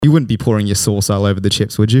You wouldn't be pouring your sauce all over the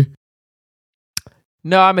chips, would you?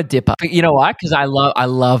 No, I'm a dipper. You know why? Because I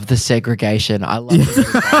love the segregation. I love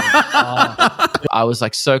it. I was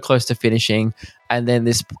like so close to finishing, and then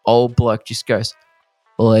this old bloke just goes,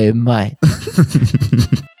 "Oi, mate,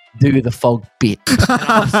 do the fog bit." And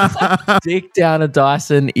I was just like, dick down a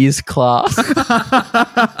Dyson is class.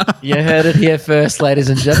 You heard it here first, ladies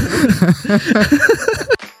and gentlemen.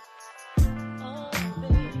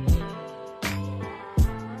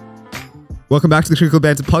 Welcome back to the Critical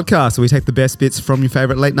Banter podcast, where we take the best bits from your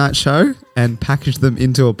favourite late night show and package them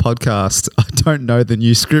into a podcast. I don't know the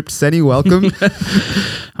new script. Senny, welcome.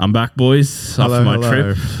 I'm back, boys, Hello, after my hello.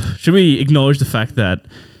 trip. Should we acknowledge the fact that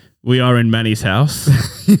we are in Manny's house?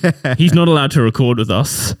 Yeah. He's not allowed to record with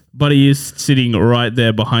us, but he is sitting right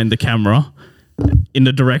there behind the camera in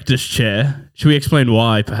the director's chair. Should we explain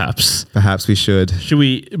why, perhaps? Perhaps we should. Should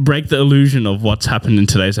we break the illusion of what's happened in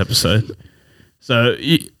today's episode? So,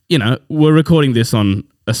 you know, we're recording this on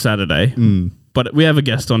a Saturday, but we have a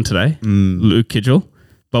guest on today, Luke Kidgell.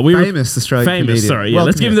 But Famous Australian comedian. Sorry. Yeah, Welcome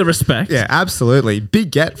let's give him the respect. Yeah, absolutely.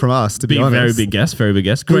 Big get from us, to be honest. Very big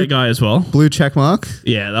guest. Great guy as well. Blue check mark.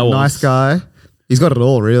 Yeah, that was. Nice guy. He's got it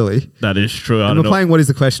all, really. That is true. And we're playing What is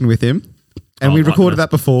the Question with him. And we recorded that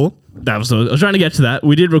before. I was trying to get to that.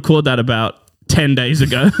 We did record that about 10 days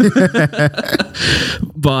ago.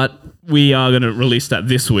 But we are going to release that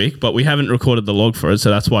this week, but we haven't recorded the log for it, so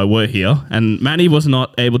that's why we're here. And Manny was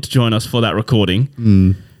not able to join us for that recording.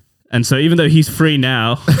 And so even though he's free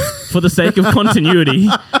now, for the sake of continuity,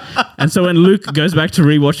 and so when Luke goes back to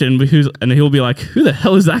rewatch it and he'll be like, who the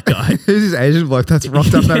hell is that guy? Who's this Asian bloke that's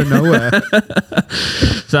rocked up out of nowhere?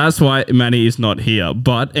 So that's why Manny is not here.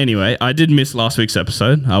 But anyway, I did miss last week's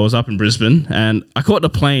episode. I was up in Brisbane and I caught a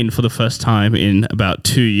plane for the first time in about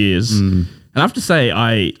 2 years. And I have to say,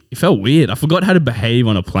 it felt weird. I forgot how to behave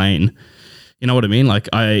on a plane. You know what I mean? Like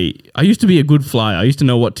I used to be a good flyer. I used to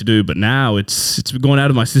know what to do, but now it's gone out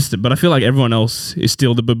of my system. But I feel like everyone else is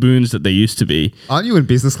still the baboons that they used to be. Aren't you in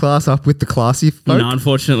business class up with the classy folk? No,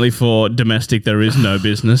 unfortunately for domestic, there is no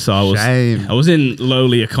business. Shame. I was in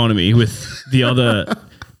lowly economy with the other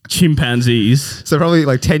chimpanzees. So probably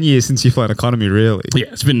like 10 years since you've flown economy, really. Yeah,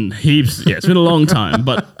 it's been heaps. Yeah, it's been a long time,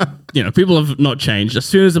 but you know, people have not changed. As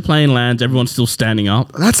soon as the plane lands, everyone's still standing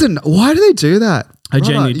up. Why do they do that? I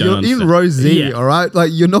genuinely don't You're understand. in row Z, Yeah. all right?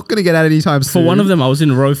 Like, you're not going to get out anytime soon. For one of them, I was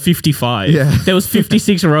in row 55. Yeah. There was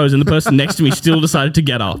 56 rows, and the person next to me still decided to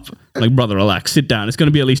get up. Like, brother, relax, sit down. It's going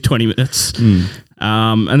to be at least 20 minutes.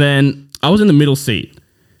 And then I was in the middle seat.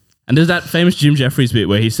 And there's that famous Jim Jeffries bit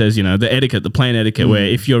where he says, you know, the plane etiquette, where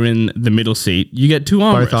if you're in the middle seat, you get two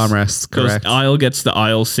armrests. Both armrests, correct. Aisle gets the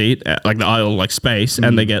aisle seat, like the aisle like space,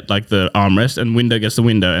 and they get like the armrest, and window gets the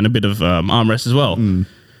window and a bit of armrest as well.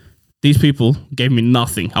 These people gave me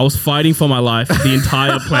nothing. I was fighting for my life the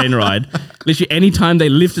entire plane ride. Literally, anytime they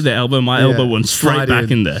lifted their elbow, my elbow went straight back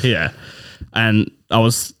in there. Yeah. And I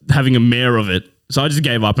was having a mare of it. So I just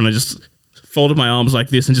gave up and I just folded my arms like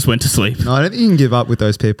this and just went to sleep. No, I don't think you can give up with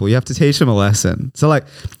those people. You have to teach them a lesson. So like,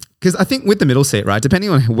 because I think with the middle seat, right, depending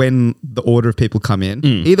on when the order of people come in,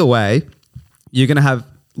 either way, you're going to have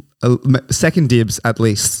second dibs at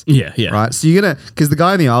least. Yeah. Right? So you're going to, because the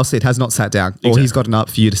guy in the aisle seat has not sat down or he's gotten up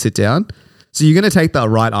for you to sit down. So you're going to take the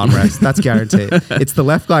right armrest. That's guaranteed. It's the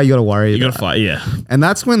left guy you got to worry about. You got to fight, yeah. And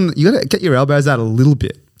that's when you got to get your elbows out a little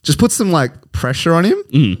bit. Just put some like pressure on him.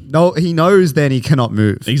 No, he knows then he cannot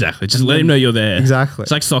move. Exactly. Just let him know you're there. Exactly.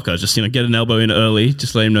 It's like soccer. Just, you know, get an elbow in early.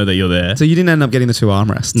 Just let him know that you're there. So you didn't end up getting the two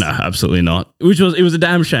armrests? No, absolutely not. It was a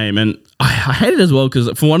damn shame. And I hate it as well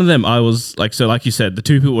because for one of them, I was like, so like you said, the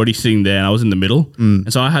two people were already sitting there and I was in the middle.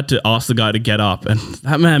 And so I had to ask the guy to get up. And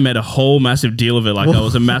that man made a whole massive deal of it. Like I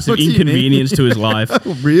was a massive inconvenience to his life.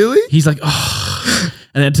 Really? He's like, oh.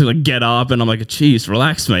 And then to like get up and I'm like, geez,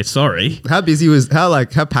 relax, mate. Sorry. How busy how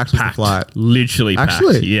packed was the flight? Literally packed.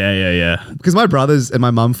 Actually? Yeah. Because my brothers and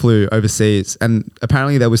my mum flew overseas and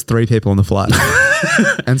apparently there was 3 people on the flight.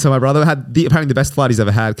 And so my brother had apparently the best flight he's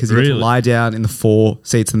ever had because he had to lie down in the 4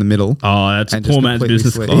 seats in the middle. Oh, that's poor man's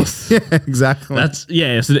business class. Yeah, exactly.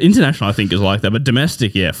 So the international I think is like that, but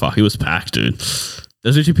domestic, yeah, fuck, it was packed, dude.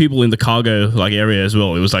 There's literally people in the cargo like area as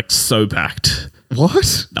well. It was like so packed.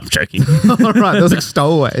 What? No, I'm joking. All right, those like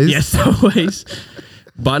stowaways. Yeah, stowaways.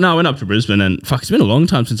 But no, I went up to Brisbane and fuck, it's been a long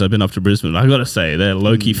time since I've been up to Brisbane. I got to say, they're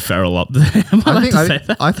low-key feral up there.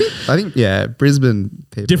 I think, yeah, Brisbane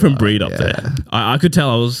people. Different breed up there. I could tell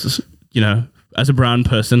I was, you know, as a brown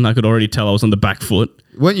person, I could already tell I was on the back foot.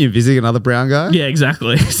 Weren't you visiting another brown guy? Yeah,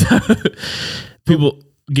 exactly. So people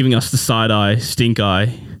giving us the side eye, stink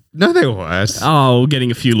eye. No, they weren't. Oh,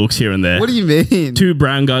 getting a few looks here and there. What do you mean? 2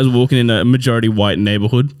 brown guys walking in a majority white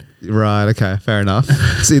neighborhood. Right. Okay. Fair enough.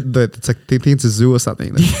 See, it's like they think it's a zoo or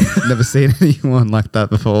something. I've never seen anyone like that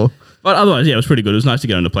before. But otherwise, yeah, it was pretty good. It was nice to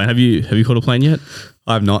get on a plane. Have you caught a plane yet?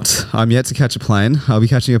 I've not. I'm yet to catch a plane. I'll be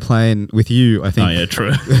catching a plane with you, I think. Oh, yeah,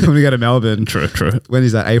 true. When we go to Melbourne. True. When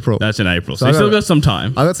is that? April? That's in April. So you still got some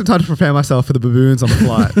time. I got some time to prepare myself for the baboons on the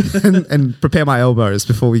flight and prepare my elbows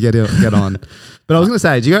before we get on. But I was going to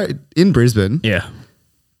say, do you go in Brisbane? Yeah.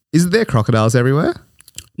 Is there crocodiles everywhere?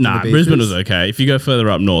 Nah, Brisbane was okay. If you go further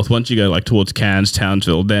up north, once you go like towards Cairns,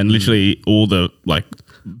 Townsville, then literally all the like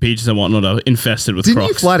beaches and whatnot are infested with Didn't crocs.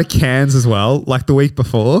 you fly to Cairns as well, like the week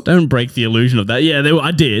before? Don't break the illusion of that. Yeah,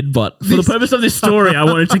 I did, but for the purpose of this story, I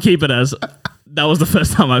wanted to keep it as that was the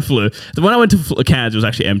first time I flew. When I went to Cairns, it was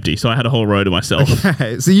actually empty, so I had a whole row to myself.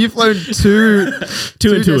 Okay, so you've flown two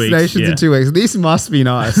destinations in 2 weeks. This must be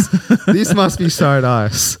nice. This must be so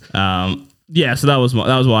nice. Yeah, so that was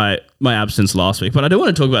why my absence last week. But I do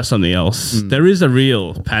want to talk about something else. There is a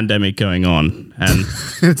real pandemic going on, and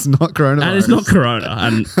it's not coronavirus. And it's not corona.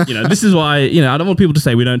 And this is why I don't want people to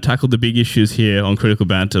say we don't tackle the big issues here on Critical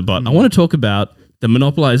Banter. But I want to talk about the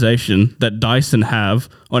monopolization that Dyson have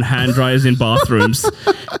on hand dryers in bathrooms.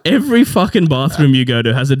 Every fucking bathroom you go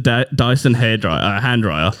to has a Dyson hand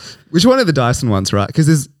dryer. Which one are the Dyson ones, right?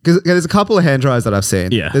 Because there's a couple of hand dryers that I've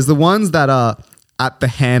seen. Yeah. There's the ones that are at the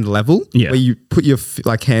hand level, where you put your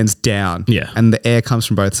hands down, and the air comes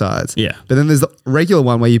from both sides. Yeah. But then there's the regular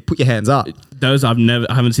one where you put your hands up. Those I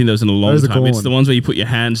haven't seen those in a long time. It's the ones where you put your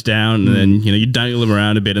hands down and then you dangle them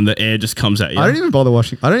around a bit and the air just comes at you. I don't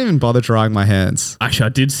even bother drying my hands. Actually, I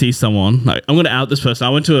did see someone. Like, I'm going to out this person.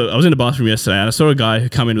 I was in a bathroom yesterday and I saw a guy who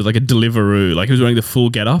come in with like a Deliveroo, like he was wearing the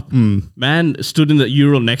full getup. Man stood in the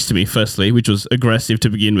urinal next to me. Firstly, which was aggressive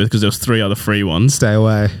to begin with because there was 3 other free ones. Stay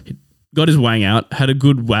away. Got his wang out, had a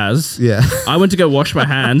good waz. Yeah. I went to go wash my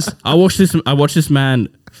hands. I watched this man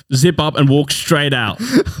zip up and walk straight out.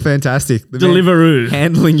 Fantastic. Deliveroo.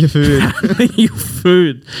 Handling your food. Handling your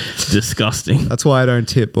food. Disgusting. That's why I don't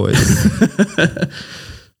tip, boys.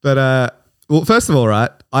 But, well, first of all, right,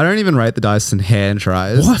 I don't even rate the Dyson hand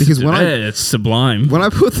dryers. What? Because it's sublime. When I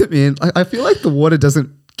put them in, I feel like the water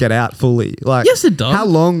doesn't get out fully. Like, yes, it does. How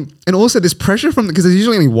long? And also there's pressure from, because there's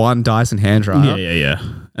usually only one Dyson hand dryer. Yeah.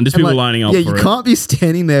 And there's people lining up for it. Yeah, you can't be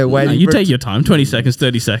standing there waiting. You take your time, 20 seconds,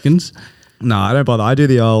 30 seconds. No, I don't bother. I do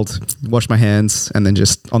the old wash my hands and then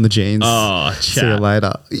just on the jeans. Oh, see you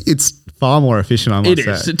later. It's far more efficient, I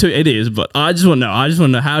must say. It is, but I just want to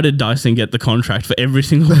know how did Dyson get the contract for every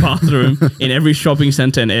single bathroom in every shopping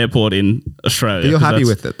centre and airport in Australia? But you're happy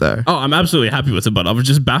with it though? Oh, I'm absolutely happy with it, but I was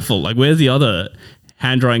just baffled. Like, where's the other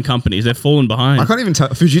hand drying companies? They've fallen behind. I can't even tell.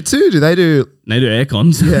 Fujitsu, they do air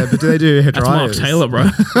cons. Yeah, but do they do hair dryers? That's Mark Taylor, bro.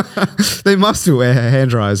 They must do hand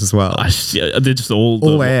dryers as well. They're just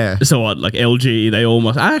all air. So what? Like LG, they all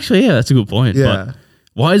must. Actually, yeah, that's a good point. Yeah. But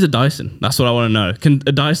why is it Dyson? That's what I want to know. Can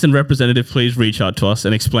a Dyson representative please reach out to us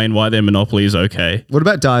and explain why their monopoly is okay? What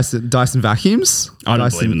about Dyson vacuums? I don't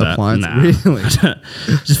Dyson believe in that. Nah. Really?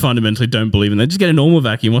 Just fundamentally don't believe in that. Just get a normal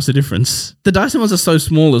vacuum. What's the difference? The Dyson ones are so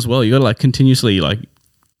small as well. You got to like continuously like.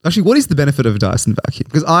 Actually, what is the benefit of a Dyson vacuum?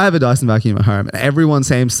 Because I have a Dyson vacuum at home and everyone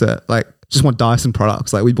seems to like just want Dyson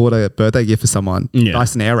products. Like we bought a birthday gift for someone,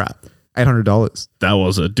 Dyson Airwrap, $800. That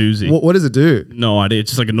was a doozy. What does it do? No idea. It's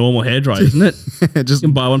just like a normal hairdryer, isn't it? Just you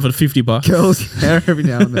can buy one for $50. Curls hair every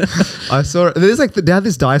now and then. I saw it. There's like they have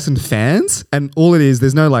this Dyson fans and all it is,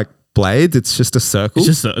 there's no like blades. It's just a circle.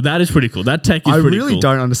 That is pretty cool. That tech is pretty cool. I really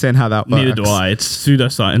don't understand how that works. Neither do I. It's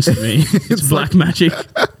pseudoscience to me. It's black magic.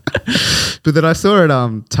 But then I saw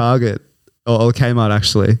at Target or Kmart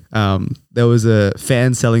actually. There was a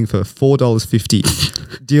fan selling for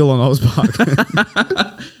 $4.50 deal on Ozpark.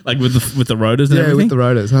 Like with the rotors and everything? Yeah, with the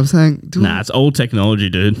rotors. I'm saying... it's old technology,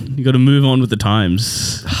 dude. You got to move on with the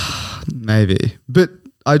times. Maybe. But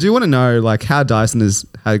I do want to know like how Dyson has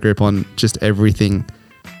had a grip on just everything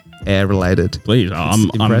air related. Please. I'm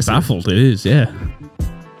baffled. It is, yeah.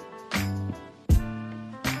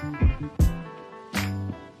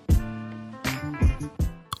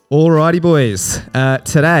 Alrighty, boys.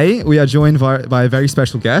 Today we are joined by a very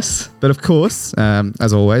special guest, but of course,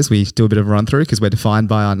 as always, we do a bit of a run through because we're defined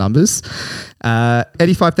by our numbers.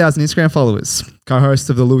 85,000 Instagram followers, co-host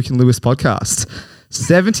of the Luke and Lewis podcast,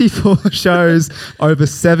 74 shows over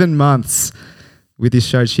 7 months. With this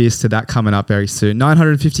show, cheers to that coming up very soon.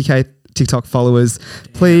 950k TikTok followers.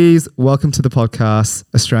 Please welcome to the podcast,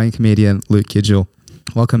 Australian comedian Luke Kidgell.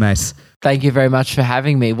 Welcome, Ace. Thank you very much for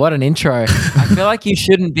having me. What an intro. I feel like you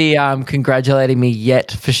shouldn't be congratulating me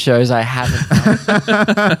yet for shows I haven't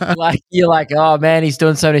done. Like, you're like, oh man, he's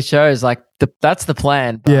doing so many shows. Like, that's the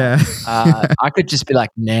plan. But, Yeah. I could just be like,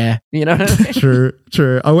 nah. You know what I mean?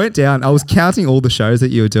 True. I went down, I was counting all the shows that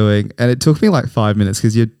you were doing, and it took me like 5 minutes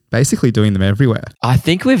because you're basically doing them everywhere. I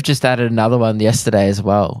think we've just added another one yesterday as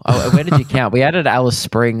well. Oh, when did you count? We added Alice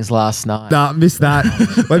Springs last night. Nah, missed that.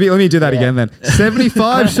 Let me do that again then.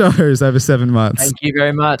 75 shows over 7 months. Thank you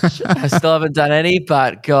very much. I still haven't done any,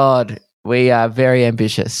 but God, we are very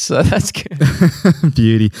ambitious. So that's good.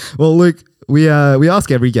 Beauty. Well, Luke, we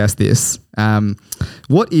ask every guest this.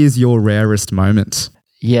 What is your rarest moment?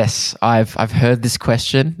 Yes, I've heard this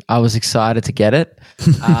question. I was excited to get it.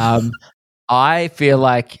 I feel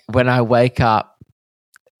like when I wake up,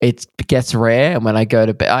 it gets rare, and when I go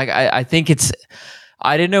to bed, I think it's.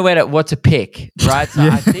 I didn't know what to pick, right? So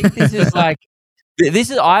I think this is like.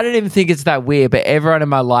 I don't even think it's that weird, but everyone in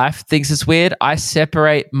my life thinks it's weird. I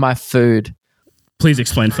separate my food. Please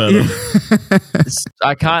explain further.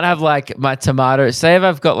 I can't have like my tomato. Say if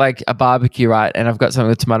I've got like a barbecue, right, and I've got something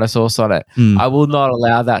with tomato sauce on it, I will not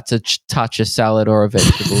allow that to touch a salad or a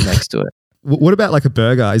vegetable next to it. What about like a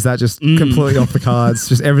burger? Is that just completely off the cards?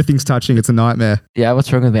 Just everything's touching. It's a nightmare. Yeah,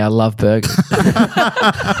 what's wrong with me? I love burgers.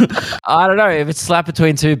 I don't know. If it's slapped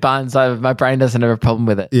between two buns, my brain doesn't have a problem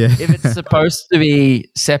with it. Yeah. If it's supposed to be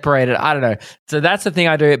separated, I don't know. So that's the thing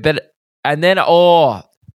I do. I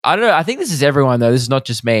don't know. I think this is everyone though. This is not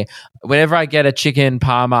just me. Whenever I get a chicken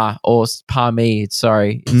parma or parmi,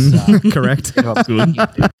 sorry. It's, correct.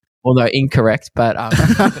 Good. Well, no, incorrect, but I'm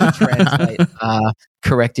going to translate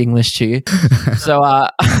correct English to you. So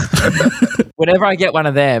whenever I get one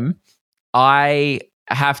of them, I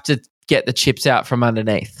have to get the chips out from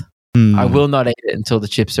underneath. I will not eat it until the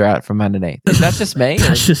chips are out from underneath. That's just me.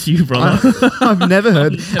 That's just you, brother. I've never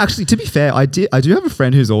heard. Actually, to be fair, I do have a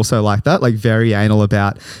friend who's also like that, like very anal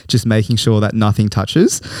about just making sure that nothing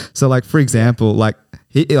touches. So, like for example, like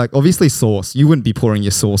obviously sauce. You wouldn't be pouring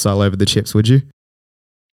your sauce all over the chips, would you?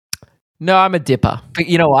 No, I'm a dipper. But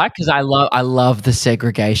you know why? Because I love the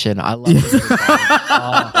segregation. I love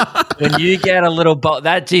it. When you get a little bowl, do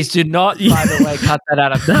not, by the way, cut that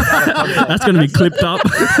out of That's going to be clipped up.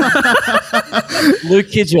 Luke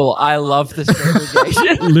Kidgell, I love the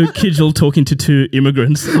segregation. Luke Kidgell talking to two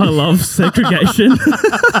immigrants. I love segregation.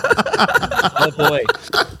 Oh boy.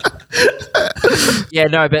 Yeah,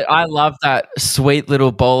 no, but I love that sweet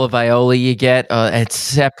little bowl of aioli you get. It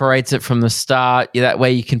separates it from the start. That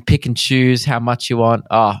way you can pick and choose how much you want.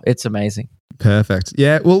 Oh, it's amazing. Perfect.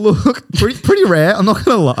 Yeah. Well, look, pretty rare. I'm not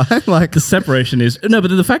gonna lie. Like the separation is but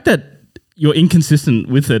the fact that you're inconsistent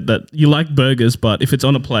with it, that you like burgers, but if it's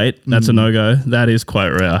on a plate, that's a no-go. That is quite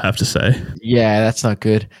rare, I have to say. Yeah, that's not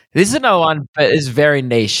good. This is another one, but it's very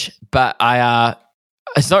niche. But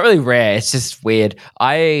it's not really rare. It's just weird.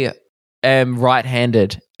 I am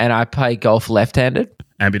right-handed and I play golf left-handed.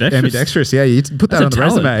 Ambidextrous. Yeah, you put that on the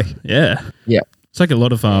resume. Yeah. It's like a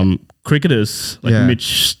lot of cricketers, like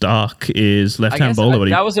Mitch Stark is left-hand bowler.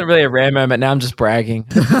 That wasn't really a rare moment. Now I'm just bragging.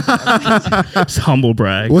 It's humble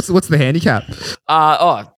brag. What's the handicap?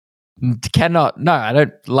 Cannot. No, I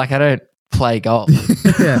don't play golf.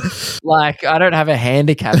 Yeah. Like I don't have a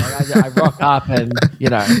handicap. Like, I rock up and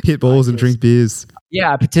hit balls and drink beers.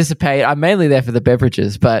 Yeah, I participate. I'm mainly there for the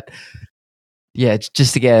beverages, but yeah,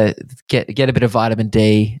 just to get a bit of vitamin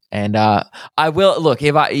D. And I will look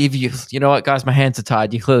if you know what, guys, my hands are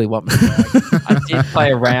tied. You clearly want me to. I did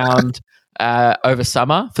play around over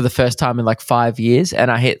summer for the first time in like 5 years, and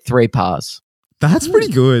I hit 3 pars. That's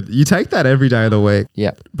pretty good. You take that every day of the week.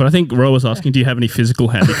 Yeah. But I think Ro was asking, do you have any physical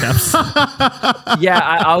handicaps? Yeah,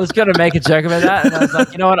 I was going to make a joke about that. And I was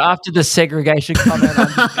like, you know what? After the segregation comment, I'm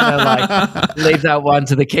just going to leave that one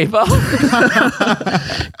to the keeper.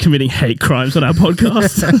 Committing hate crimes on our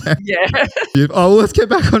podcast. Yeah. Oh, well, let's get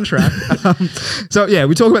back on track. So, yeah,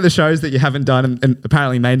 we talk about the shows that you haven't done and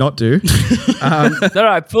apparently may not do. No,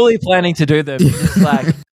 I'm fully planning to do them. Just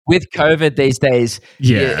like... With COVID these days,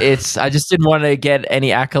 I just didn't want to get any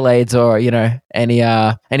accolades or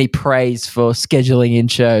any praise for scheduling in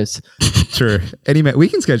shows. True. We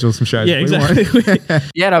can schedule some shows. Yeah, exactly.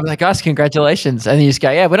 Yeah, and I'm like, guys, congratulations, and you just go,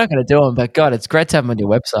 yeah, we're not going to do them, but God, it's great to have them on your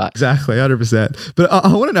website. Exactly, 100%. But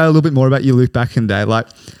I want to know a little bit more about you, Luke, back in the day. Like,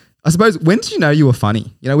 I suppose, when did you know you were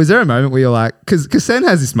funny? Was there a moment where you're like, because Sen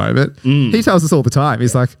has this moment. He tells us all the time.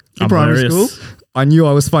 He's like, in primary school, I knew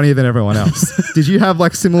I was funnier than everyone else. Did you have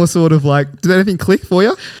like similar sort of did anything click for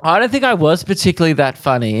you? I don't think I was particularly that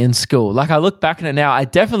funny in school. Like I look back on it now, I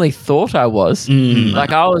definitely thought I was.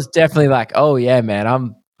 Like I was definitely like, oh yeah, man,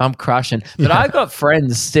 I'm I'm crushing. But I've got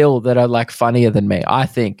friends still that are like funnier than me, I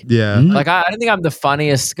think. Yeah. Like I don't think I'm the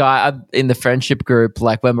funniest guy in the friendship group,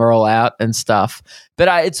 like when we're all out and stuff.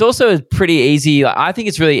 But it's also pretty easy. I think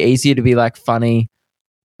it's really easy to be like funny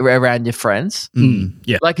around your friends.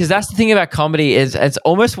 Yeah. Like, because that's the thing about comedy is it's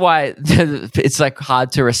almost why it's like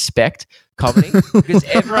hard to respect comedy because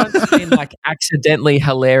everyone's been like accidentally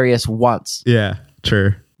hilarious once. Yeah,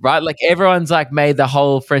 true. Right? Like everyone's like made the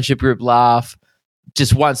whole friendship group laugh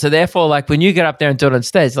just once. So therefore, like when you get up there and do it on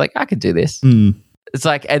stage, like I can do this. It's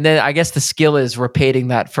like, and then I guess the skill is repeating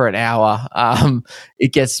that for an hour.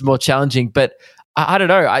 It gets more challenging. But I don't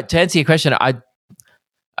know. To answer your question,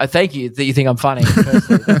 I thank you that you think I'm funny.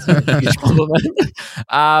 Firstly, that's a huge compliment.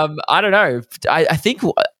 I don't know. I think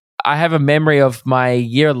I have a memory of my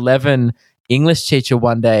year 11 English teacher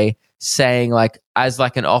one day saying, like, as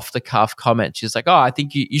like an off the cuff comment, she's like, "Oh, I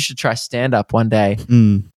think you should try stand up one day."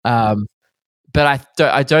 But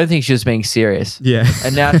I don't think she was being serious. Yeah.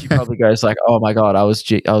 And now she probably goes like, "Oh my God, I was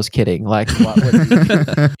kidding." Like,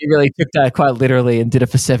 what you really took that quite literally and did it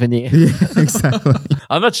for 7 years. Yeah, exactly.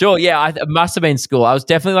 I'm not sure. Yeah, it must have been school. I was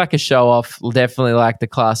definitely like a show off, definitely like the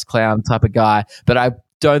class clown type of guy, but I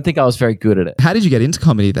don't think I was very good at it. How did you get into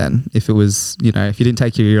comedy then? If it was, if you didn't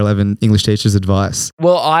take your year 11 English teacher's advice?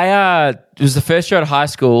 Well, it was the first year at high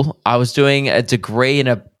school. I was doing a degree in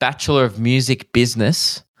a Bachelor of Music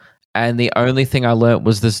Business. And the only thing I learned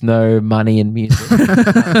was there's no money in music.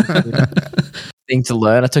 Thing to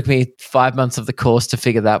learn. It took me 5 months of the course to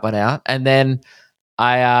figure that one out. And then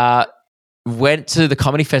I went to the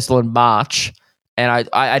comedy festival in March, and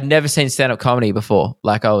I'd never seen stand-up comedy before.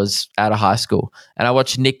 Like I was out of high school, and I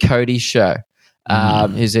watched Nick Cody's show.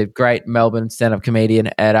 Who's a great Melbourne stand-up comedian.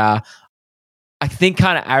 And I think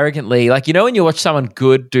kind of arrogantly, like when you watch someone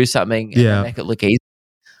good do something and they make it look easy.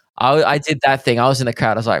 I did that thing. I was in the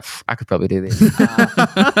crowd. I was like, I could probably do this.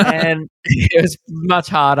 And it was much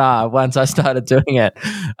harder once I started doing it.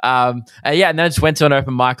 And then I just went to an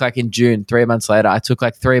open mic like in June, 3 months later. I took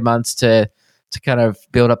like 3 months to kind of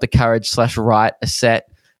build up the courage / write a set.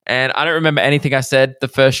 And I don't remember anything I said the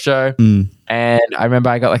first show. And I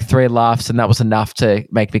remember I got like 3 laughs, and that was enough to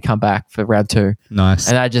make me come back for round 2. Nice.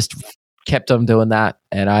 And I just kept on doing that.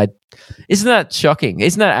 And isn't that shocking?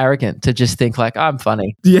 Isn't that arrogant to just think like, I'm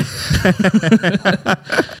funny? Yeah.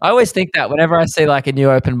 I always think that whenever I see like a new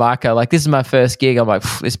open micer, like this is my first gig, I'm like,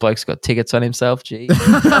 this bloke's got tickets on himself. Gee.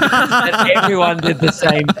 And everyone did the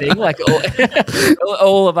same thing. Like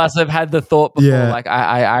all of us have had the thought before, like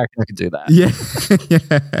I reckon I could do that. Yeah.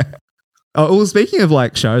 Oh, well, speaking of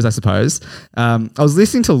like shows, I suppose, I was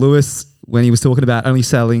listening to Lewis when he was talking about only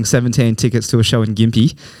selling 17 tickets to a show in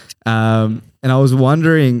Gympie. And I was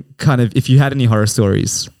wondering kind of if you had any horror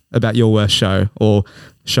stories about your worst show or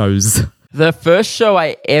shows. The first show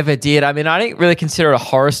I ever did, I mean, I didn't really consider it a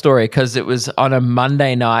horror story because it was on a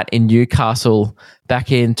Monday night in Newcastle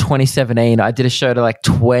back in 2017. I did a show to like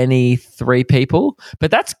 23 people,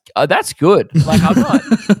 but that's good. Like I'm not, you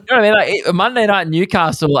know what I mean? Like a Monday night in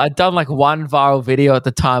Newcastle, I'd done like one viral video at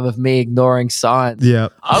the time of me ignoring signs. Yeah.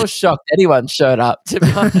 I was shocked anyone showed up, to be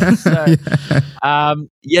honest. So,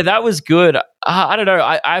 that was good. I don't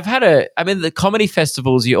know. I've had the comedy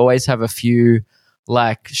festivals, you always have a few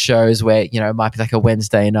like shows where, it might be like a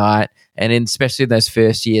Wednesday night. And especially in those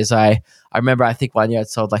first years, I remember I think one year I'd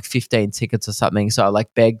sold like 15 tickets or something. So I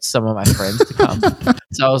like begged some of my friends to come.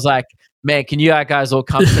 So I was like, man, can you guys all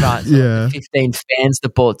come tonight? So like 15 fans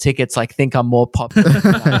that bought tickets like think I'm more popular.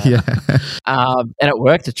 And it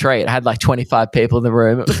worked a treat. I had like 25 people in the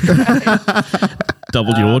room. It was great.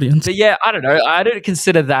 Doubled your audience. But yeah, I don't know. I don't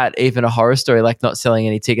consider that even a horror story, like not selling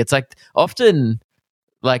any tickets. Like often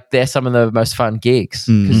like they're some of the most fun gigs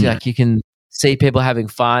because like you can see people having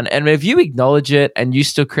fun, and if you acknowledge it and you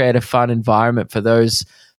still create a fun environment for those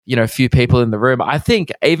few people in the room. I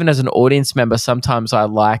think even as an audience member, sometimes I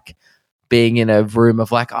like being in a room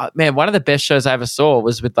of like, oh man, one of the best shows I ever saw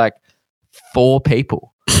was with like 4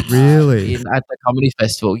 people. Really? At the comedy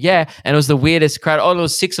festival. Yeah. And it was the weirdest crowd. Oh, it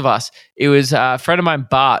was 6 of us. It was a friend of mine,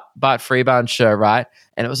 Bart Freebarn's show, right?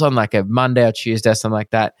 And it was on like a Monday or Tuesday, something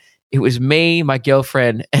like that. It was me, my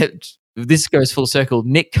girlfriend, this goes full circle,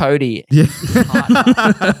 Nick Cody,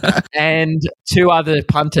 and 2 other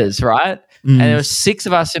punters, right? And there were 6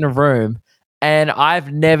 of us in a room, and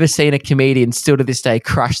I've never seen a comedian still to this day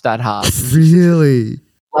crush that hard. Really?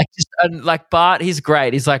 Like Bart, he's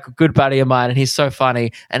great. He's like a good buddy of mine, and he's so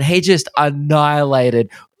funny. And he just annihilated,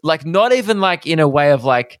 like not even like in a way of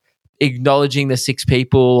like acknowledging the 6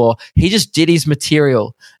 people, or he just did his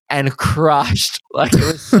material and crushed. Like it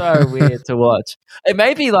was so weird to watch. It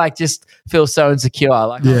made me like just feel so insecure.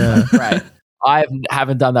 Like, oh, great. I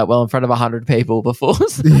haven't done that well in front of 100 people before.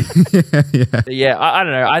 Yeah, I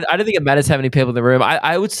don't know. I don't think it matters how many people in the room.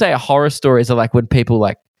 I would say horror stories are like when people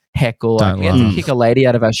like heckle. Like we had to kick a lady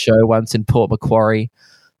out of our show once in Port Macquarie.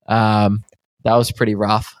 That was pretty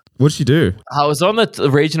rough. What'd she do? I was on the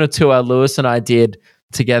regional tour Lewis and I did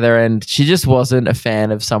together, and she just wasn't a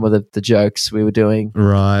fan of some of the jokes we were doing.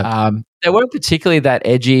 Right. They weren't particularly that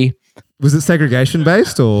edgy. Was it segregation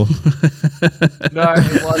based or? No,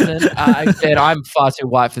 it wasn't. Again, I'm far too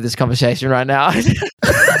white for this conversation right now.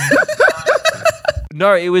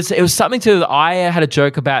 No, it was something to. I had a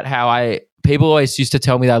joke about how people always used to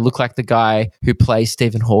tell me that I look like the guy who plays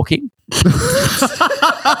Stephen Hawking.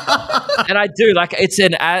 And I do. Like it's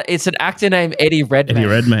an actor named Eddie Redmayne. Eddie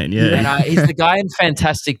Redmayne, yeah. And he's the guy in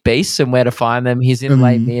Fantastic Beasts and Where to Find Them. He's in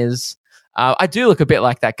Les Mis. I do look a bit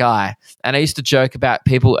like that guy. And I used to joke about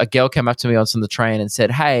people. A girl came up to me once on the train and said,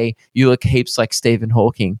 "Hey, you look heaps like Stephen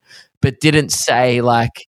Hawking," but didn't say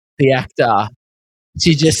like the actor.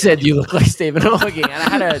 She just said, "You look like Stephen Hawking," and I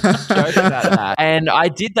had a joke about that. And I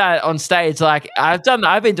did that on stage. Like I've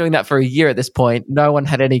been doing that for a year at this point. No one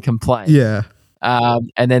had any complaints. Yeah.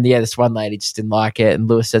 And then this one lady just didn't like it, and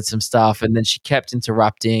Lewis said some stuff, and then she kept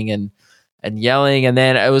interrupting and yelling, and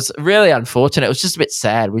then it was really unfortunate. It was just a bit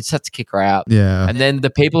sad. We just had to kick her out. Yeah. And then the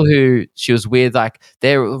people who she was with, like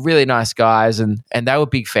they were really nice guys, and they were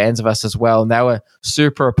big fans of us as well, and they were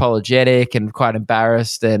super apologetic and quite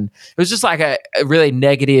embarrassed, and it was just like a really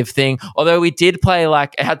negative thing. Although we did play,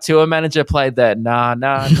 like our tour manager played the nah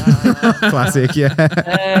classic, yeah,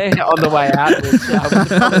 on the way out, which was probably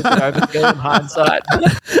an overkill in hindsight.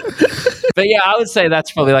 But yeah, I would say that's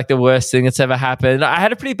probably like the worst thing that's ever happened. I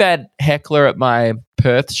had a pretty bad heckler at my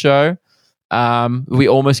Perth show. We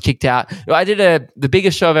almost kicked out. I did the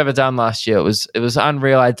biggest show I've ever done last year. It was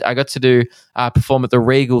unreal. I got to perform at the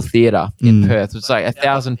Regal Theatre in Perth. It was like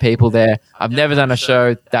 1,000 people there. I've never done a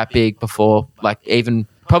show that big before, like even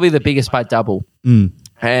probably the biggest by double.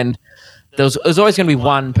 And there's always going to be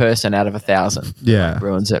one person out of 1,000. Yeah.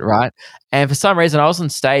 Ruins it, right? And for some reason, I was on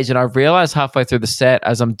stage and I realized halfway through the set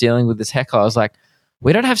as I'm dealing with this heckler, I was like,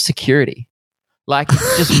 we don't have security. Like,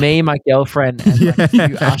 it's just me, my girlfriend, and like a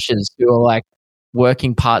few ushers who are like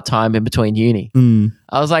working part-time in between uni.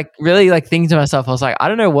 I was like, really like thinking to myself, I was like, I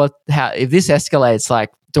don't know if this escalates, like,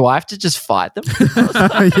 do I have to just fight them?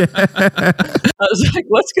 I was like,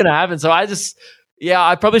 what's going to happen? So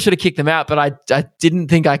I probably should have kicked them out, but I didn't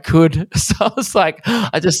think I could. So I was like,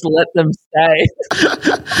 I just let them stay.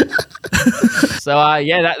 So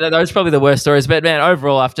that was probably the worst stories. But man,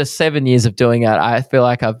 overall, after 7 years of doing it, I feel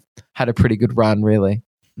like I've had a pretty good run, really.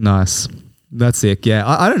 Nice. That's sick. Yeah.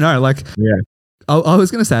 I don't know. Like, yeah. I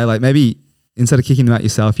was going to say, like, maybe instead of kicking them out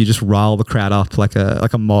yourself, you just rile the crowd up like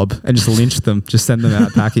a mob and just lynch them, just send them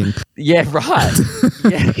out packing. Yeah, right.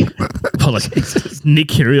 Yeah. Nick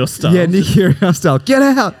Kyrgios style. Yeah, Nick Kyrgios style. Get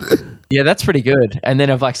out. Yeah, that's pretty good. And then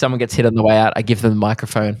if like someone gets hit on the way out, I give them the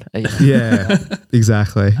microphone. Yeah,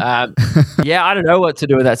 exactly. Yeah, I don't know what to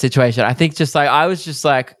do with that situation. I think just like, I was just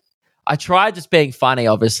like, I tried just being funny,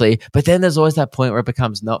 obviously, but then there's always that point where it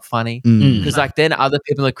becomes not funny. Because like then other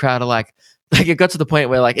people in the crowd are like it got to the point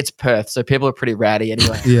where like it's Perth, so people are pretty rowdy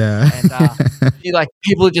anyway. Yeah. And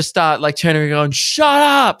people just start like turning and going, "Shut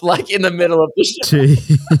up!" like in the middle of the show.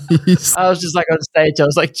 Jeez. I was just like on stage, I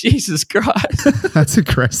was like, Jesus Christ. That's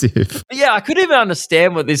aggressive. But yeah, I couldn't even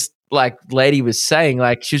understand what this like lady was saying.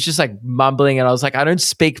 Like she was just like mumbling, and I was like, I don't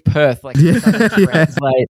speak Perth. Like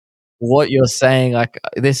translate what you're saying. Like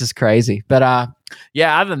this is crazy. But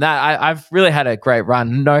other than that, I've really had a great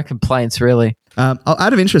run. No complaints, really.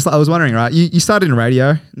 Out of interest, I was wondering, right? You started in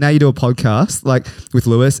radio, now you do a podcast, like with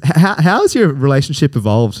Lewis. How has your relationship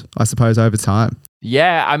evolved, I suppose, over time?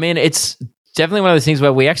 Yeah, I mean, it's definitely one of those things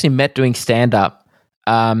where we actually met doing stand-up.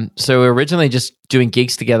 So we were originally just doing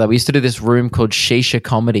gigs together. We used to do this room called Shisha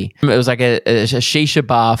Comedy. It was like a shisha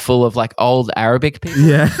bar full of like old Arabic people.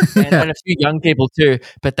 Yeah. And a few young people too.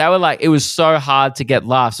 But they were like, it was so hard to get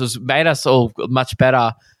laughs. It made us all much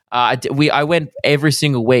better. I went every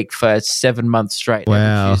single week for 7 months straight.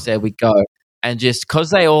 Wow. Every Tuesday we'd go. And just because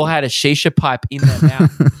they all had a shisha pipe in their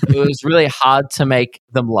mouth, it was really hard to make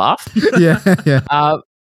them laugh. Yeah.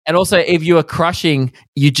 And also, if you were crushing,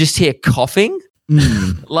 you just hear coughing.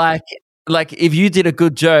 Like if you did a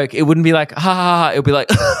good joke, it wouldn't be like, ha ha ha. It would be like,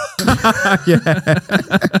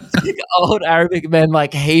 like old Arabic men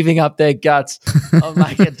like heaving up their guts. I'm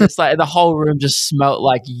like, it just like the whole room just smelt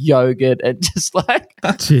like yogurt and just like,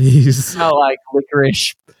 jeez, smelled like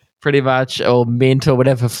licorice pretty much, or mint or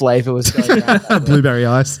whatever flavor was going on. Blueberry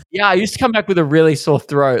ice. Yeah, I used to come back with a really sore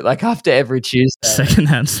throat like after every Tuesday.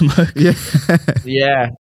 Secondhand smoke. Yeah. Yeah.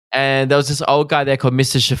 and there was this old guy there called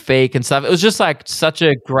Mr. Shafiq and stuff. It was just like such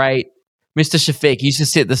a great Mr. Shafiq. He used to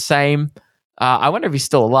sit the same. I wonder if he's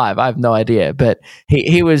still alive. I have no idea, but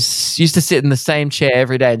he used to sit in the same chair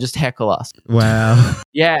every day and just heckle us. Wow.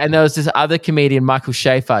 Yeah, and there was this other comedian, Michael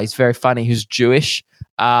Schaefer. He's very funny. Who's Jewish,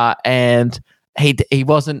 and he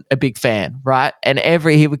wasn't a big fan, right? And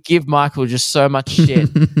he would give Michael just so much shit,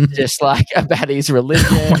 just like about his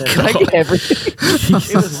religion and like everything.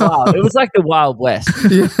 It was wild. It was like the Wild West.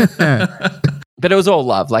 Yeah. But it was all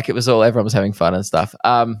love. Like it was all everyone was having fun and stuff.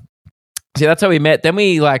 So that's how we met. Then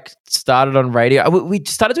we like started on radio. We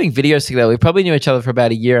started doing videos together. We probably knew each other for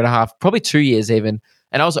about a year and a half, probably 2 years even.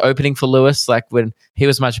 And I was opening for Lewis, like when he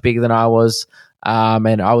was much bigger than I was.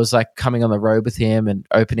 And I was like coming on the road with him and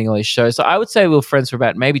opening all his shows. So I would say we were friends for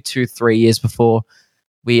about maybe 2-3 years before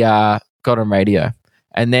we got on radio.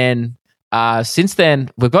 And then since then,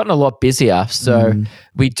 we've gotten a lot busier. So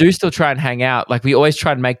we do still try and hang out. Like we always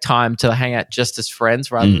try and make time to hang out just as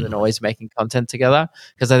friends rather than always making content together.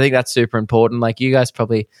 Because I think that's super important. Like you guys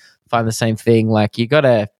probably find the same thing. Like you got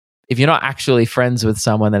to, if you're not actually friends with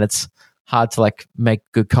someone, then it's hard to like make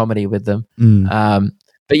good comedy with them.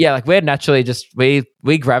 But yeah, like we're naturally just, we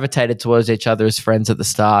gravitated towards each other as friends at the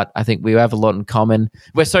start. I think we have a lot in common.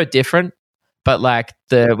 We're so different, but like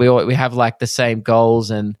we have like the same goals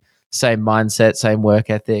and same mindset, same work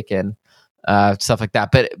ethic and stuff like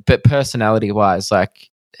that. But personality wise, like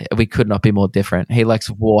we could not be more different. He likes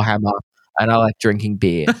Warhammer and I like drinking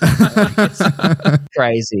beer. It's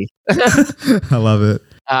crazy. I love it.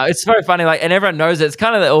 It's very funny, like, and everyone knows it. It's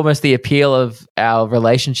kind of almost the appeal of our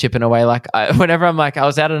relationship in a way. Like, whenever I'm like, I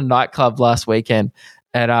was out at a nightclub last weekend,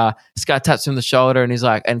 and this guy taps me on the shoulder, and he's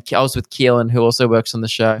like, and I was with Keelan, who also works on the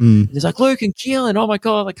show. And he's like, Luke and Keelan, oh my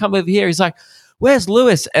god, like, come over here. He's like, where's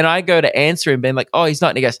Lewis? And I go to answer him, being like, oh, he's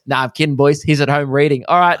not. And he goes, nah, I'm kidding, boys. He's at home reading.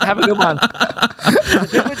 All right, have a good one.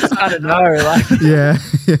 People just kind of know, like, Yeah.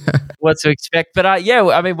 what to expect. But yeah,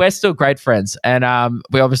 I mean, we're still great friends, and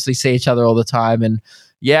we obviously see each other all the time, and.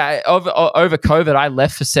 Yeah, over COVID, I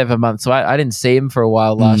left for 7 months, so I didn't see him for a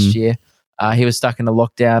while last year. He was stuck in a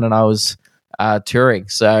lockdown, and I was touring.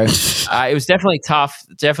 So it was definitely tough.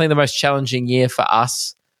 Definitely the most challenging year for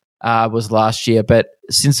us was last year. But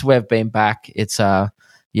since we've been back, it's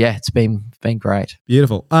it's been great.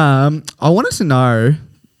 Beautiful. I wanted to know,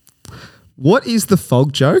 what is the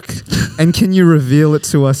fog joke, and can you reveal it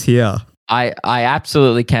to us here? I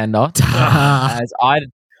absolutely cannot, as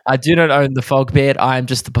I do not own the fog bit. I am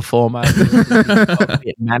just the performer, the fog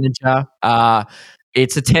bit manager.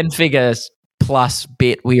 It's a 10-figure plus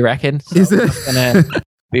bit, we reckon. So Is it? I'm going to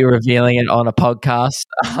be revealing it on a podcast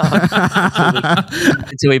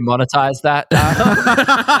until we monetize that.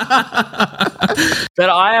 But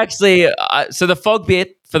I actually, so the fog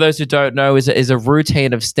bit, for those who don't know, is a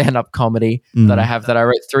routine of stand-up comedy that I have that I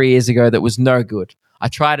wrote 3 years ago that was no good. I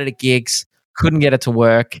tried it at gigs, couldn't get it to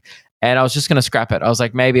work. And I was just going to scrap it. I was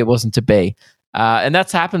like, maybe it wasn't to be. And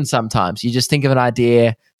that's happened sometimes. You just think of an idea,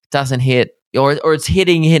 it doesn't hit, or it's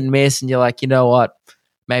hitting hit and miss, and you're like, you know what,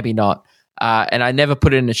 maybe not. And I never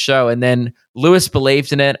put it in a show. And then Lewis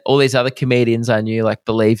believed in it. All these other comedians I knew like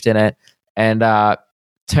believed in it. And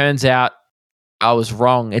turns out I was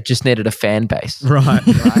wrong. It just needed a fan base. Right.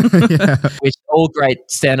 Yeah. Which all great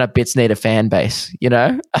stand-up bits need a fan base, you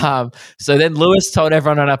know? So then Lewis told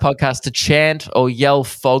everyone on our podcast to chant or yell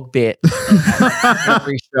fog bit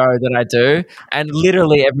every show that I do. And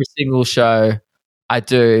literally every single show I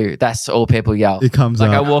do, that's all people yell. It comes like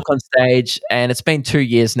up. I walk on stage, and it's been 2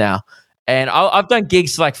 years now. And I've done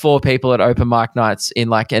gigs to like 4 people at open mic nights in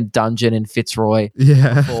like a dungeon in Fitzroy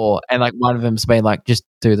before. And like one of them's been like, just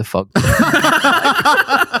do the fog bit.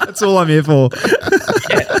 That's all I'm here for.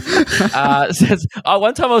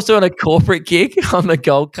 One time I was doing a corporate gig on the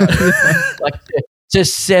Gold Coast, like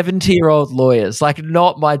just 70-year-old lawyers, like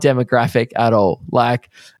not my demographic at all. Like,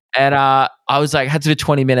 and I was like, had to do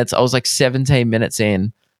 20 minutes. I was like 17 minutes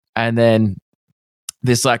in, and then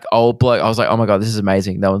this like old bloke, I was like, oh my God, this is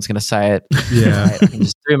amazing. No one's going to say it. Yeah. I can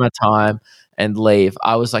just do my time and leave.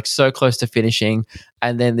 I was like so close to finishing,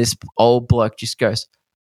 and then this old bloke just goes,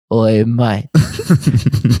 oi, mate,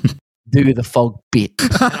 do the fog bit.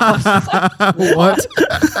 And I was like, what?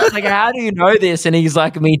 Like, how do you know this? And he's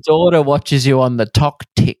like, me daughter watches you on the Tok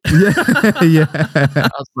Tick. Yeah. I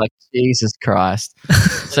was like, Jesus Christ.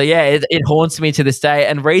 So yeah, it haunts me to this day.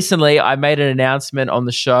 And recently I made an announcement on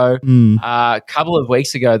the show a couple of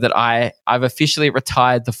weeks ago that I've officially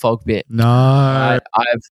retired the fog bit. No.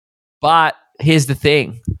 But here's the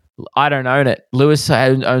thing. I don't own it. Lewis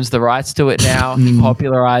owns the rights to it now. He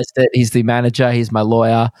popularized it. He's the manager. He's my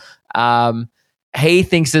lawyer. He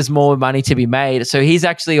thinks there's more money to be made. So he's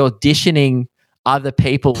actually auditioning other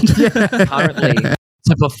people currently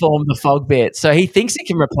to perform the fog bit. So he thinks he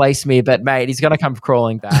can replace me, but mate, he's going to come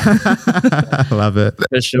crawling back. I love it.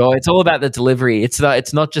 For sure. It's all about the delivery. It's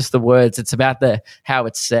not just the words. It's about how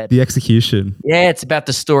it's said. The execution. Yeah, it's about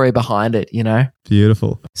the story behind it, you know?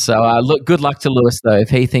 Beautiful. So look, good luck to Lewis, though. If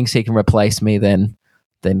he thinks he can replace me, then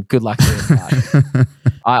good luck to him.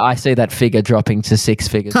 I see that figure dropping to 6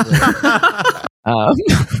 figures.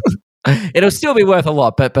 It'll still be worth a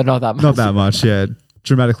lot, but not that much. Not that much, yeah.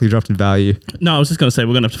 Dramatically dropped in value. No, I was just going to say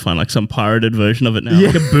we're going to have to find like some pirated version of it now,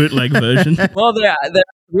 like a bootleg version. Well, there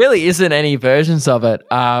really isn't any versions of it.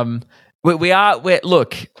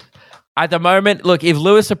 Look, at the moment, if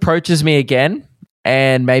Lewis approaches me again,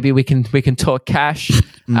 and maybe we can talk cash,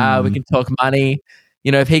 we can talk money.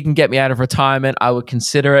 You know, if he can get me out of retirement, I would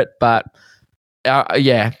consider it. But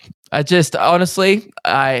yeah, I just honestly,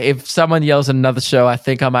 if someone yells at another show, I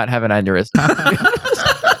think I might have an aneurysm.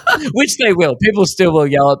 Which they will. People still will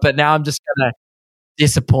yell it, but now I'm just gonna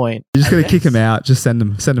disappoint. You're just gonna kick him out. Just send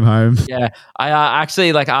him home. Yeah, I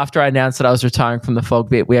actually after I announced that I was retiring from the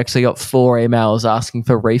fog bit, we actually got 4 emails asking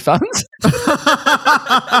for refunds.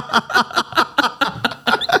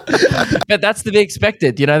 But that's to be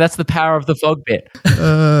expected. You know, that's the power of the fog bit.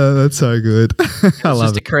 That's so good. It's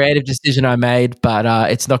just a creative decision I made, but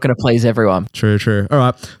it's not going to please everyone. True. All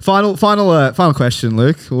right. Final question,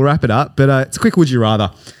 Luke. We'll wrap it up, but it's a quick would you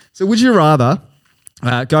rather. So would you rather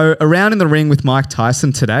go around in the ring with Mike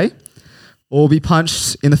Tyson today or be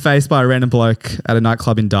punched in the face by a random bloke at a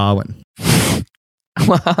nightclub in Darwin? Ouch.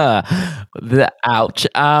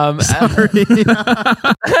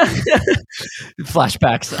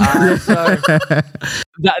 Flashbacks. So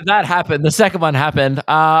that happened. The second one happened.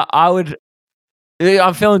 I'm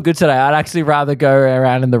feeling good today. I'd actually rather go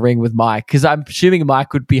around in the ring with Mike because I'm assuming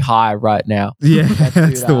Mike would be high right now. Yeah,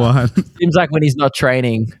 that's the one. Seems like when he's not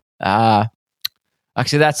training.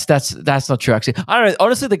 Actually, that's not true. Actually, I don't know.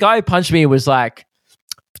 Honestly, the guy who punched me was like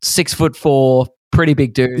 6'4", pretty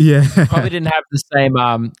big dude. Yeah, probably didn't have the same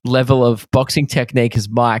level of boxing technique as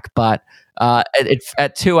Mike, but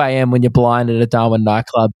at 2 a.m. when you're blind at a Darwin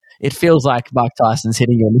nightclub, it feels like Mike Tyson's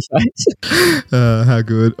hitting you in the face. How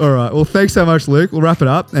good. All right. Well, thanks so much, Luke. We'll wrap it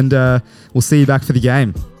up and we'll see you back for the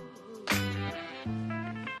game.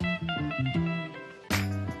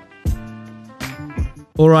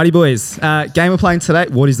 Alrighty, boys. Game we're playing today.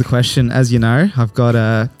 What is the question? As you know, I've got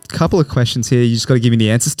a couple of questions here. You just got to give me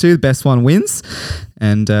the answers to. The best one wins.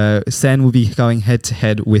 And Sen will be going head to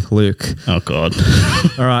head with Luke. Oh, God.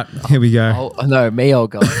 All right, here we go. Oh, no, me, oh,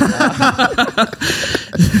 God.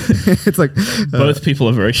 It's like both people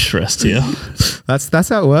are very stressed here. That's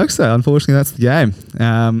how it works, though. Unfortunately, that's the game.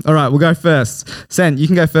 All right, we'll go first. Sen, you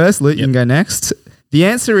can go first. Luke, you can go next. The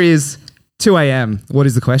answer is 2 a.m. What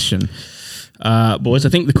is the question? Boys, I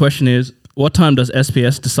think the question is, what time does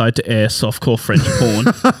SBS decide to air softcore French porn?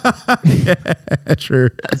 Yeah, true.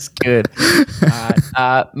 That's good.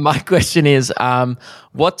 My question is,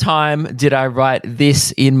 what time did I write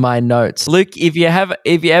this in my notes? Luke, if you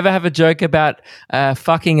ever have a joke about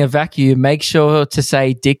fucking a vacuum, make sure to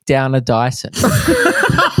say dick down a Dyson.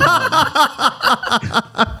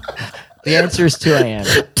 The answer is 2 a.m.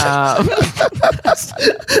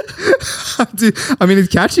 I mean, it's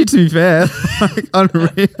catchy, to be fair. Like,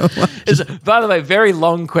 unreal. By the way, very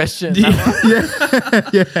long question. Yeah.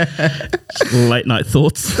 Late night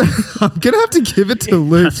thoughts. I'm going to have to give it to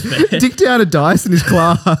Luke. Dick down a Dyson is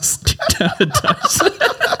class. Dick down a Dyson.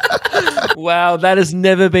 Wow, that has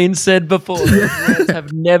never been said before. Those words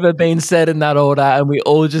have never been said in that order, and we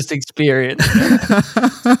all just experienced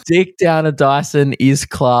it. Dick down a Dyson is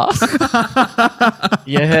class.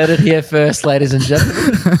 You heard it here first, ladies and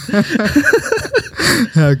gentlemen.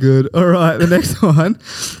 How good. All right, the next one.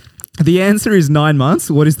 The answer is 9 months.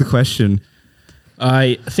 What is the question?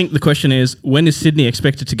 I think the question is, when is Sydney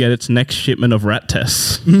expected to get its next shipment of rat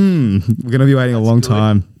tests? We're going to be waiting a long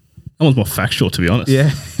time. That one's more factual, to be honest. Yeah,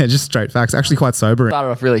 just straight facts. Actually quite sobering. Started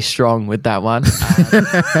off really strong with that one.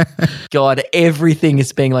 God, everything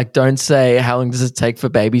is being like, don't say, how long does it take for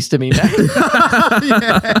babies to be made?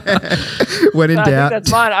 When in doubt. I think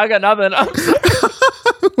that's mine. I got nothing.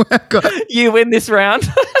 You win this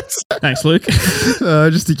round. Thanks, Luke.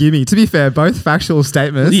 Just a gimme. To be fair, both factual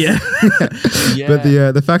statements. Yeah. Yeah. But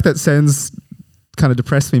the fact that Sen's kind of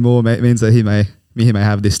depressed me more means that he may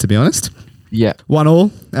have this, to be honest. Yeah.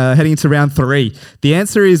 1-1, heading into round 3. The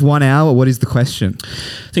answer is 1 hour. What is the question?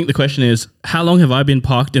 I think the question is, how long have I been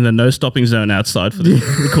parked in the no stopping zone outside for the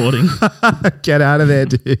recording? Get out of there,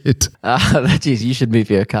 dude. Geez, you should move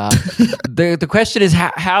your car. The question is,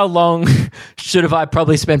 how long should have I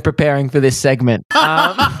probably spent preparing for this segment?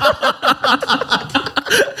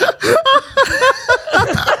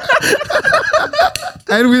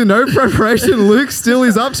 And with no preparation, Luke still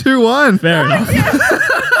is up 2-1. Fair enough.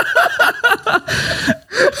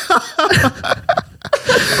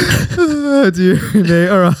 Oh, dear me.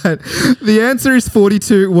 All right. The answer is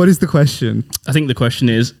 42. What is the question? I think the question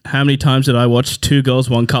is, how many times did I watch 2 Girls,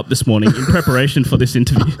 1 Cup this morning in preparation for this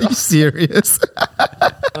interview? Are you serious?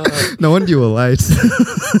 No wonder you were late.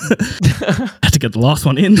 Had to get the last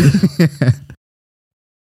one in.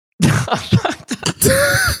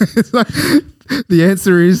 It's like, the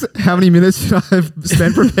answer is, how many minutes should I have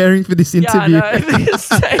spent preparing for this interview? Yeah, I know.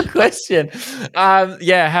 Same question. How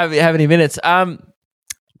many minutes?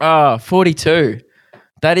 42.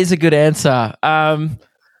 That is a good answer.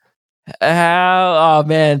 Oh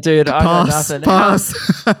man, dude, I got nothing. Pass.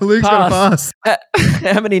 Luke's got to pass.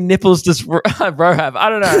 How many nipples does Ro have? I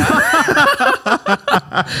don't know.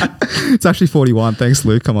 It's actually 41. Thanks,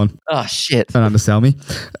 Luke. Come on. Oh shit. Don't undersell me.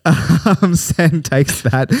 Sam takes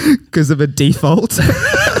that because of a default.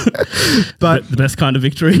 But the best kind of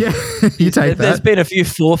victory. yeah, you take There's that. been a few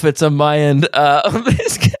forfeits on my end on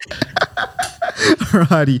this game.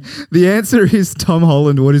 Alrighty. The answer is Tom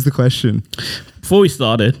Holland. What is the question? Before we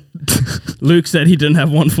started, Luke said he didn't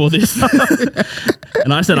have one for this.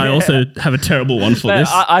 And I said I also have a terrible one for this.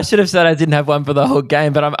 I should have said I didn't have one for the whole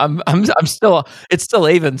game, but I'm still, it's still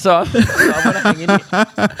even. So I'm going to hang in here.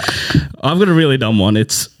 I've got a really dumb one.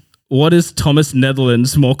 It's, what is Thomas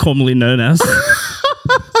Netherlands more commonly known as?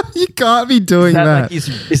 You can't be doing that.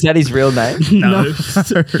 Is that his real name? No. It's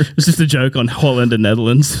just a joke on Holland and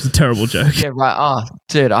Netherlands. It's a terrible joke. Yeah, right. Oh,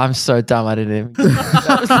 dude, I'm so dumb. I didn't even.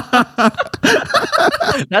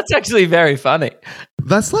 That's actually very funny.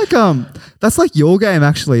 That's like your game,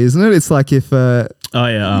 actually, isn't it? It's like if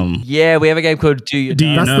Yeah, we have a game called Do You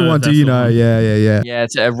Know? that's the one. Do you know? Yeah. Yeah,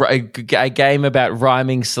 it's a game about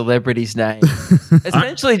rhyming celebrities' names.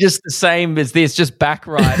 Essentially just the same as this, just back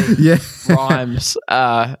writing Yeah. rhymes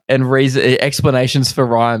and explanations for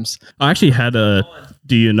rhymes. I actually had a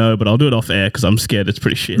do you know, but I'll do it off air because I'm scared it's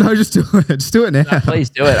pretty shit. No, just do it. Just do it now. No, please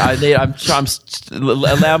do it.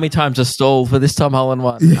 Allow me time to stall for this Tom Holland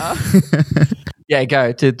one. Yeah,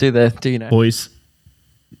 go. Do you know? Boys,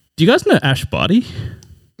 do you guys know Ash Barty?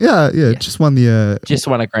 Yeah. Just won the Just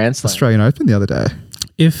won a Grand Slam. Australian Open the other day.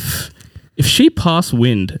 If she passed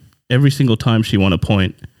wind every single time she won a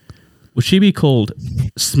point, would she be called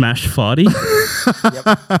Smash Farty?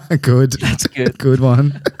 Yep. Good. That's good. Good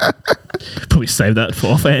one. Probably save that for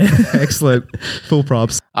off air. Excellent. Full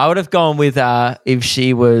props. I would have gone with if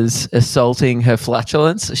she was assaulting her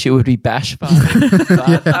flatulence, she would be Bash Farty.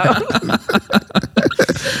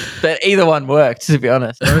 But either one worked, to be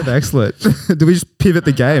honest. Both excellent. Do we just pivot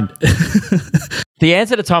the game? The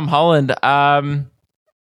answer to Tom Holland,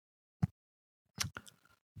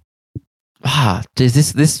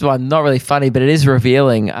 this one not really funny, but it is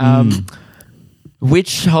revealing.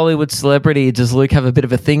 Which Hollywood celebrity does Luke have a bit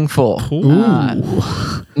of a thing for?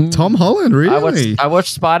 Tom Holland, really? I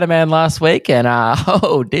watched Spider-Man last week and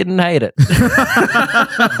didn't hate it.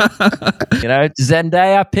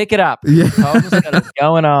 Zendaya, pick it up. Yeah. Tom's got it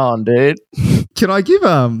going on, dude. Can I give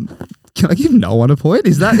no one a point?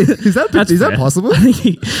 Is that possible? I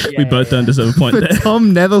think we both don't deserve a point For there.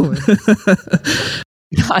 Tom Netherlands.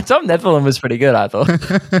 Tom Netherland was pretty good, I thought.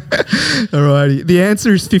 Alrighty. The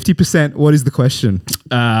answer is 50%. What is the question?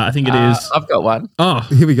 I think it is. I've got one. Oh,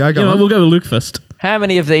 Here we go. Go on. we'll go with Luke first. How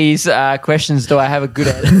many of these questions do I have a good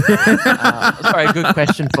answer? A good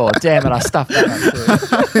question for? Damn it, I stuffed that up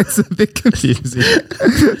too. It's a bit confusing.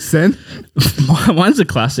 Sen? Mine's a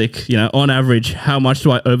classic. On average, how much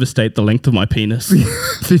do I overstate the length of my penis?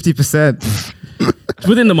 50%. It's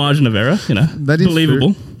within the margin of error. That is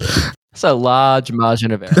believable. It's a large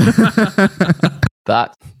margin of error.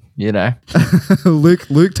 But,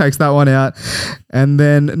 Luke takes that one out. And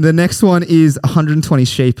then the next one is 120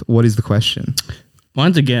 sheep. What is the question?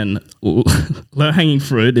 Mine's again low-hanging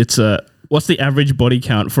fruit. It's what's the average body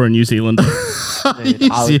count for a New Zealander?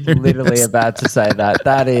 Dude, I was literally about to say that.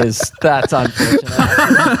 That's unfortunate.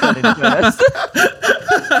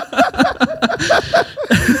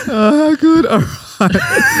 Good. All right.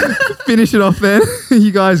 Finish it off then.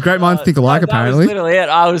 You guys, great minds think alike, apparently. That was literally it.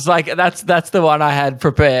 I was like, that's the one I had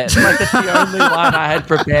prepared. Like, that's the only one I had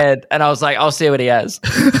prepared. And I was like, I'll see what he has.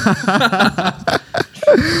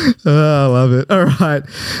 I love it. All right.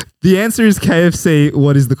 The answer is KFC.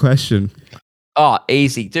 What is the question? Oh,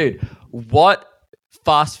 easy. Dude, what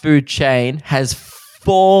fast food chain has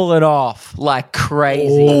fallen off like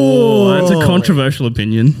crazy? Oh, that's a controversial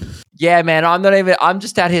opinion. Yeah, man, I'm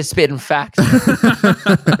just out here spitting facts.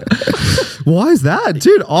 Why is that?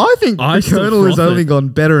 Dude, I think the Colonel has only gone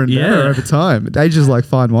better and better over time. It ages like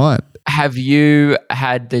fine wine. Have you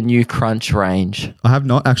had the new Crunch range? I have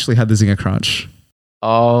not actually had the Zinger Crunch.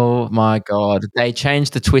 Oh my God. They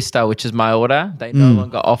changed the Twister, which is my order. They no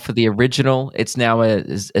longer offer the original. It's now a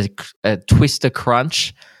Twister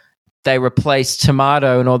Crunch. They replaced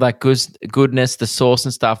tomato and all that goodness, the sauce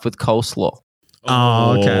and stuff, with coleslaw.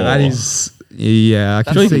 Oh, okay. That is, yeah. I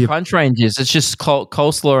can That's what see. the Crunch range is. It's just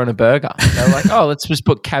coleslaw and a burger. They're like, oh, let's just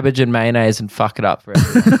put cabbage and mayonnaise and fuck it up for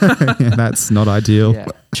everyone. Yeah, that's not ideal. Yeah.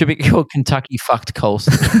 Should be called Kentucky fucked coleslaw.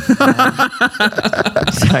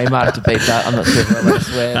 So you might have to beat that. I'm not sure if I'm allowed to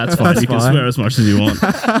swear. That's fine. You can swear as much as you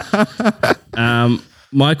want.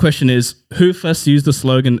 My question is, who first used the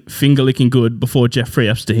slogan "finger licking good" before Jeffrey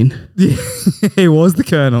Epstein? He was the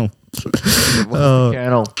Colonel. The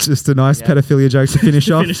Colonel. Just a nice pedophilia joke to finish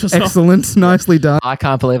off. Finish us off. Excellent. Nicely done. I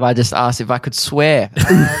can't believe I just asked if I could swear.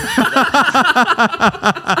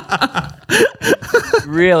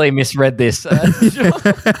 Really misread this.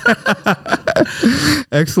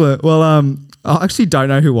 Excellent. Well, I actually don't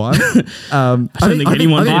know who won. I don't think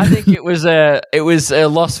anyone did. I think it was a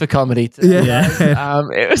loss for comedy today. Yeah.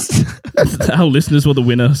 It was. Our listeners were the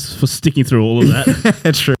winners for sticking through all of that.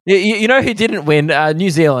 It's true. You know who didn't win? New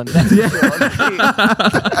Zealand. That's for sure.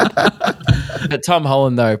 But Tom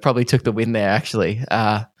Holland though probably took the win there. Actually,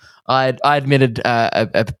 I admitted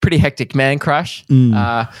a pretty hectic man crush.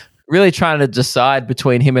 Really trying to decide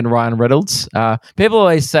between him and Ryan Reynolds. People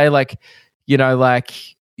always say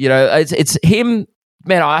it's him.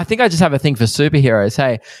 Man, I think I just have a thing for superheroes.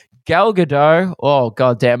 Hey, Gal Gadot. Oh,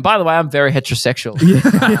 goddamn. By the way, I'm very heterosexual.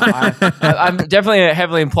 I'm definitely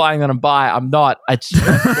heavily implying that I'm bi. I'm not. It's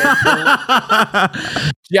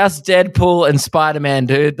just Deadpool and Spider-Man,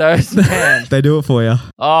 dude. Those, man. They do it for you.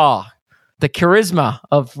 Oh, the charisma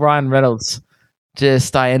of Ryan Reynolds.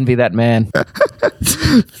 Just, I envy that man.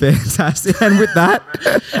 Fantastic. And with that,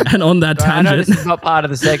 And on that I know tangent, this is not part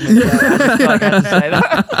of the segment. So I just feel like I have to say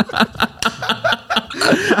that.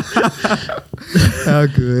 how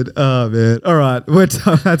good. Oh, man. All right.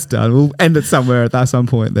 That's done. We'll end it somewhere at some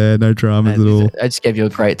point there. No dramas at all. I just gave you a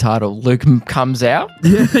great title. Luke comes out.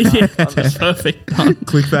 yeah, that's perfect.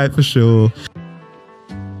 Clickbait for sure.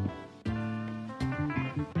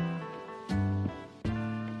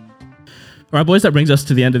 All right, boys, that brings us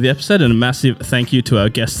to the end of the episode, and a massive thank you to our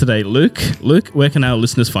guest today, Luke. Luke, where can our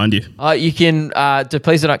listeners find you? You can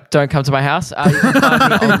please don't come to my house. You can find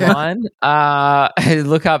me online.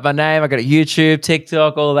 Look up my name. I got a YouTube,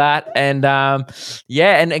 TikTok, all that, and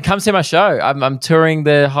and come see my show. I'm touring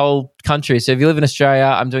the whole country. So if you live in Australia,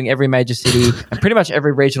 I'm doing every major city and pretty much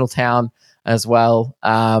every regional town as well.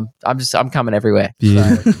 I'm coming everywhere.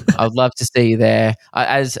 Yeah. So I'd love to see you there.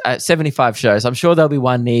 As 75 shows, I'm sure there'll be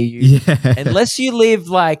one near you. Yeah. Unless you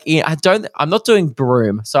live I'm not doing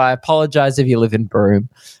Broome, so I apologize if you live in Broome.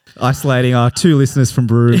 Isolating our 2 listeners from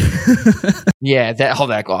Broome. Yeah,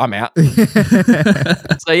 I'm out.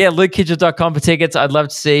 So yeah, LukeKidgell.com for tickets. I'd love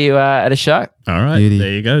to see you at a show. All right, Beauty.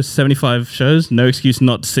 There you go. 75 shows. No excuse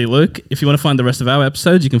not to see Luke. If you want to find the rest of our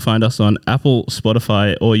episodes, you can find us on Apple,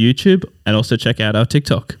 Spotify, or YouTube, and also check out our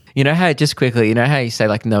TikTok. You know how you say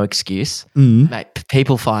like no excuse? Mate,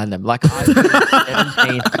 people find them. Like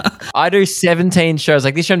I do 17 shows.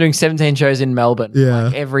 Like this year I'm doing 17 shows in Melbourne. Yeah.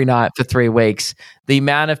 Like every night for 3 weeks. The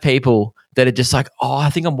amount of people that are just like, oh, I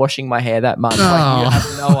think I'm washing my hair that month. Like, you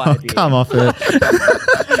have no idea. Come off it.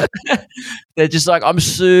 They're just like, I'm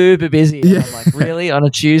super busy. And I'm like, really? On a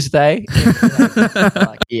Tuesday?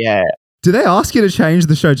 Like, yeah. Do they ask you to change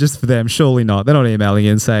the show just for them? Surely not. They're not emailing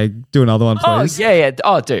you and saying, do another one, please. Oh, yeah.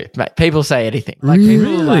 Oh, dude, mate, people say anything. Like, people are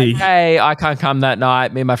Really? like, hey, I can't come that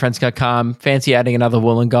night. Me and my friends can't come. Fancy adding another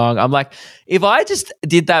Wollongong. I'm like, if I just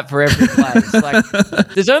did that for every place, like,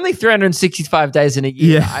 there's only 365 days in a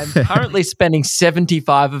year. Yeah. I'm currently spending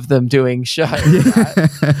 75 of them doing shows. Right?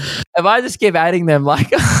 If I just keep adding them,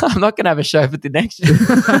 like, I'm not going to have a show for the next year.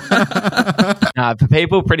 But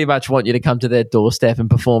people pretty much want you to come to their doorstep and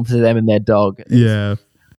perform for them and their dog. It's Yeah.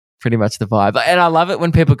 pretty much the vibe. And I love it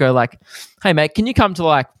when people go like, hey, mate, can you come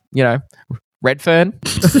to Redfern?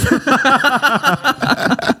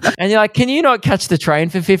 And you're like, can you not catch the train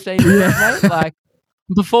for 15 minutes, mate? Like,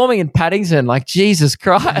 I'm performing in Paddington. Like, Jesus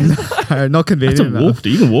Christ. Not convenient That's a enough. walk.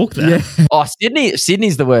 You can walk there. Yeah. Oh,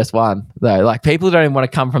 Sydney's the worst one, though. Like, people don't even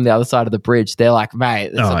want to come from the other side of the bridge. They're like,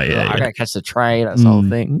 mate, I got to catch the train. That's the whole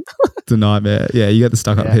thing. It's a nightmare. Yeah, you get the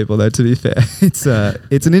stuck up people though, to be fair. It's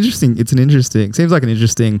an interesting seems like an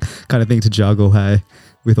interesting kind of thing to juggle, hey,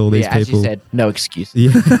 with all these As people. you said, no excuse.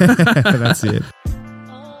 Yeah, that's it.